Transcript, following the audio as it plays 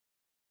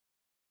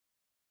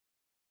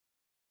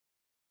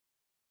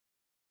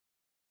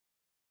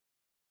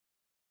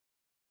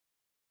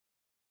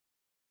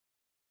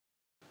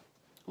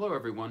Hello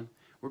everyone.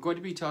 We're going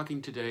to be talking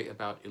today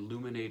about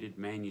illuminated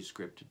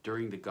manuscript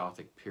during the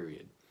Gothic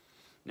period.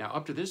 Now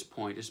up to this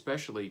point,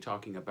 especially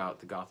talking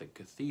about the Gothic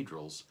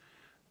cathedrals,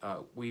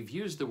 we've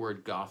used the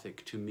word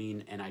Gothic to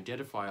mean an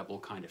identifiable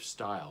kind of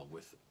style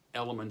with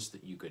elements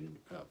that you can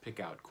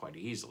pick out quite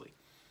easily.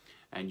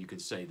 And you can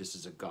say this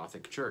is a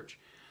Gothic church.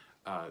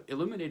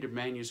 Illuminated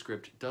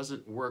manuscript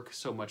doesn't work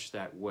so much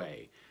that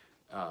way.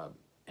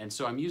 And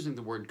so I'm using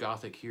the word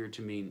Gothic here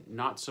to mean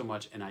not so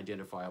much an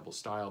identifiable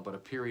style, but a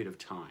period of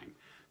time.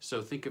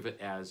 So think of it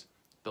as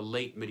the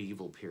late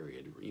medieval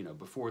period,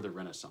 before the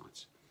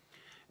Renaissance.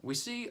 We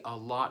see a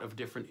lot of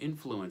different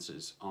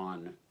influences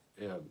on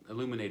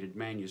illuminated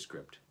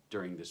manuscript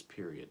during this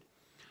period.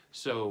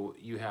 So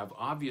you have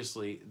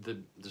obviously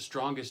the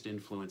strongest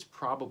influence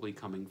probably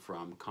coming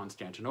from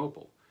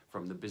Constantinople,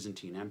 from the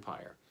Byzantine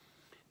Empire,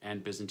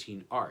 and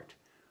Byzantine art.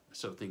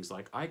 So things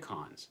like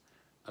icons.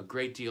 A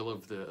great deal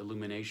of the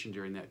illumination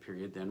during that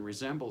period then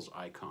resembles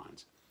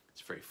icons.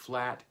 It's very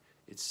flat,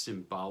 it's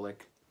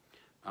symbolic,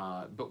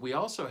 but we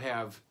also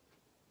have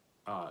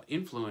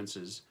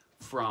influences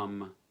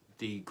from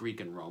the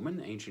Greek and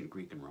Roman, ancient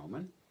Greek and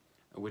Roman,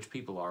 which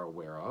people are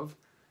aware of.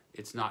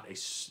 It's not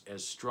as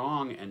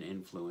strong an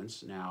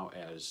influence now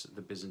as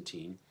the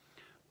Byzantine,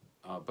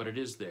 but it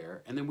is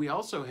there. And then we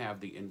also have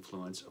the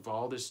influence of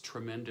all this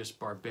tremendous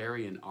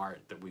barbarian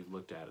art that we've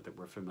looked at, that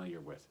we're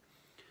familiar with.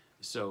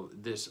 So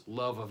this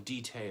love of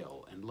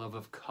detail and love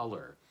of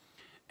color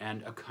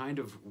and a kind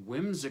of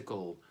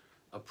whimsical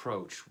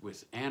approach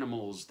with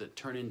animals that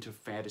turn into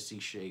fantasy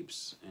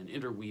shapes and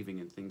interweaving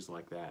and things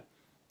like that.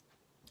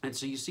 And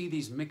so you see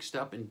these mixed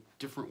up in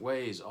different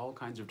ways, all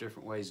kinds of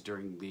different ways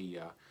during the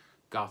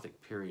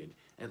Gothic period,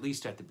 at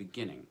least at the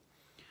beginning.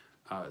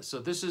 So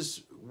this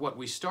is what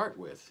we start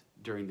with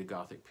during the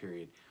Gothic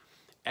period.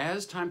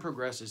 As time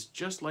progresses,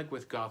 just like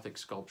with Gothic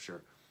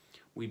sculpture,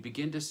 we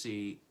begin to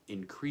see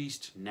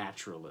increased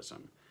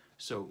naturalism.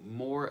 So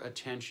more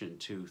attention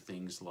to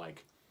things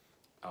like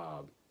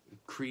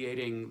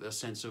creating a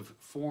sense of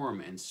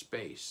form and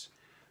space,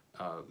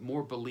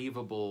 more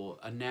believable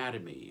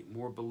anatomy,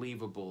 more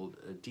believable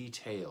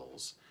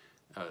details,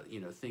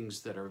 things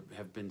that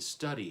have been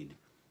studied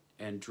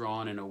and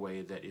drawn in a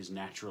way that is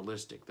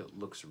naturalistic, that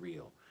looks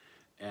real.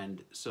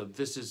 And so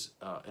this is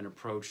an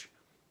approach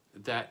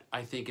that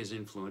I think is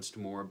influenced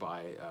more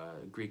by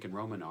Greek and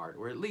Roman art,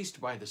 or at least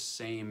by the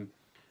same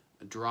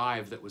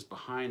drive that was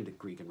behind the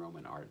Greek and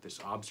Roman art, this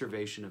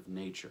observation of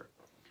nature.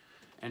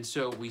 And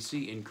so we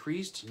see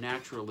increased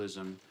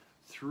naturalism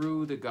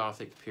through the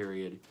Gothic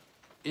period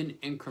in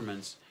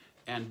increments,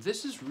 and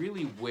this is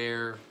really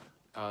where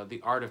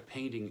the art of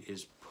painting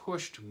is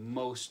pushed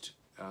most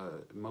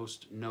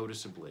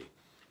noticeably,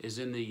 is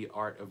in the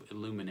art of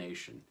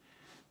illumination.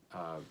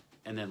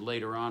 And then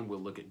later on we'll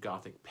look at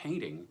Gothic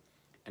painting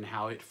and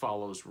how it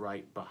follows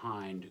right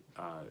behind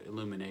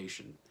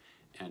illumination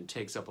and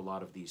takes up a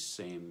lot of these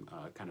same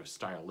kind of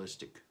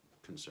stylistic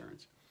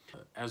concerns.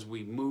 As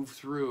we move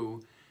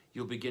through,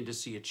 you'll begin to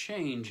see a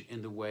change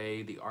in the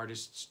way the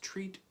artists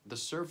treat the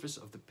surface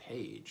of the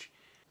page.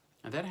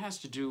 And that has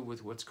to do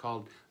with what's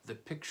called the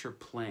picture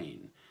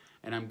plane,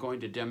 and I'm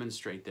going to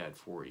demonstrate that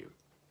for you.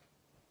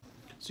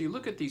 So you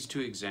look at these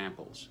two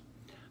examples.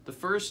 The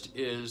first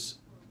is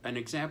an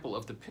example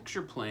of the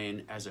picture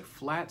plane as a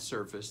flat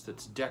surface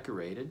that's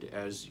decorated,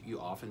 as you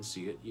often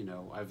see it.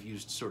 I've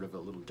used sort of a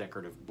little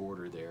decorative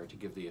border there to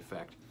give the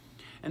effect.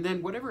 And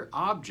then whatever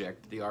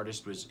object the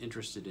artist was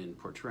interested in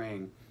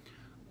portraying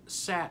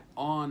sat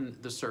on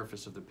the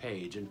surface of the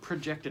page and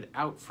projected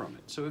out from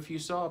it. So if you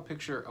saw a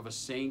picture of a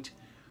saint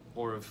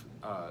or of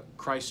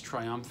Christ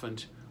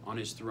triumphant on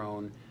his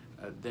throne,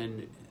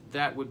 then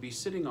that would be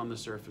sitting on the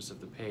surface of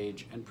the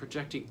page and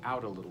projecting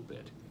out a little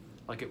bit,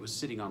 like it was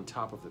sitting on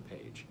top of the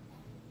page.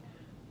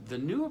 The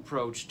new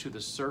approach to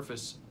the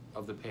surface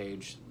of the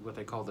page, what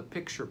they call the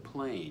picture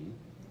plane,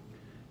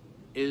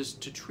 is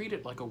to treat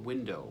it like a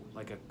window,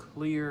 like a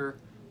clear,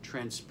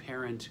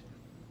 transparent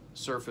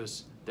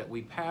surface that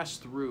we pass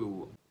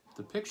through.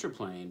 The picture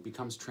plane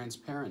becomes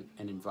transparent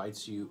and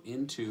invites you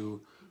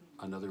into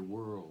another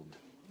world.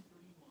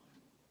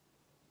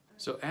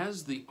 So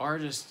as the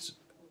artist's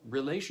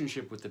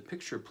relationship with the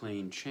picture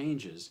plane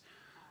changes,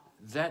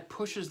 that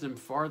pushes them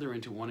farther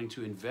into wanting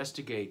to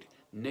investigate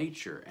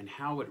nature and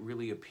how it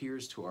really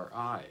appears to our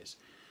eyes.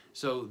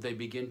 So they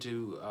begin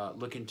to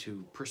look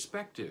into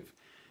perspective.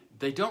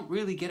 They don't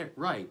really get it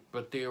right,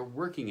 but they are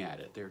working at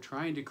it. They're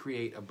trying to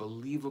create a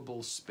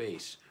believable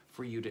space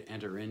for you to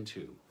enter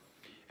into.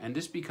 And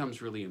this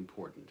becomes really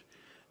important.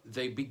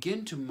 They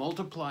begin to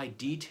multiply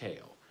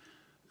detail,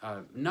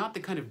 not the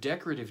kind of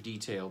decorative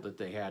detail that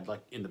they had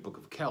like in the Book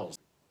of Kells.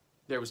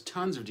 There was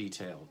tons of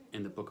detail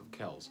in the Book of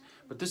Kells,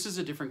 but this is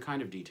a different kind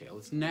of detail.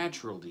 It's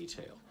natural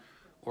detail,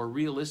 or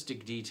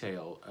realistic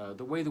detail,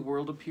 the way the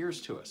world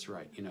appears to us,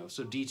 right?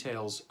 So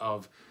details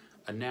of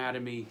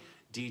anatomy,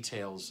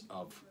 details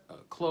of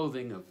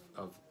clothing,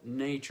 of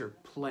nature,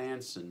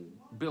 plants and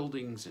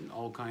buildings and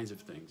all kinds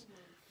of things,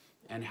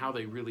 and how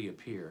they really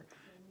appear.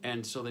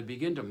 And so they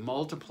begin to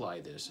multiply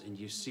this, and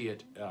you see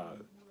it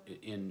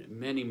in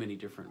many, many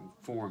different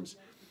forms.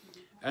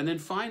 And then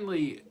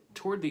finally,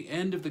 toward the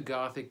end of the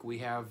Gothic, we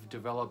have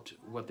developed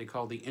what they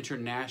call the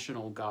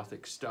International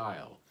Gothic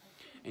style.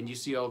 And you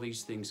see all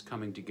these things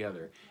coming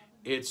together.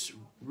 It's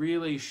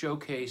really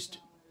showcased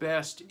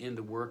best in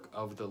the work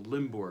of the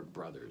Limburg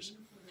brothers,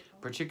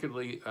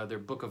 particularly their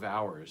Book of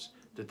Hours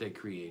that they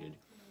created.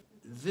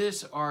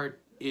 This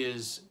art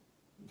is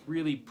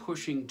really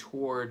pushing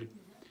toward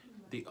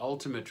the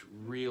ultimate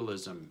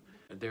realism.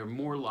 They're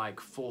more like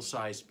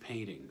full-size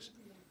paintings,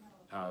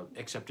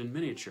 except in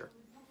miniature.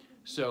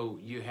 So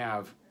you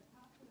have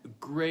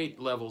great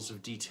levels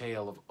of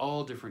detail of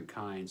all different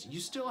kinds. You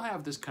still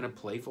have this kind of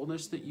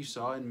playfulness that you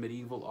saw in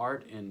medieval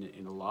art and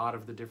in a lot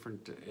of the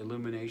different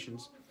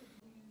illuminations.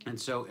 And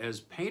so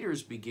as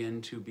painters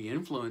begin to be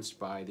influenced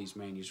by these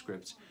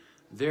manuscripts,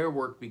 their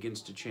work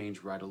begins to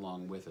change right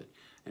along with it.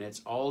 And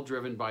it's all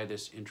driven by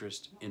this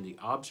interest in the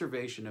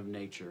observation of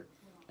nature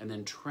and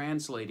then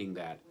translating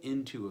that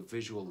into a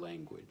visual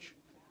language.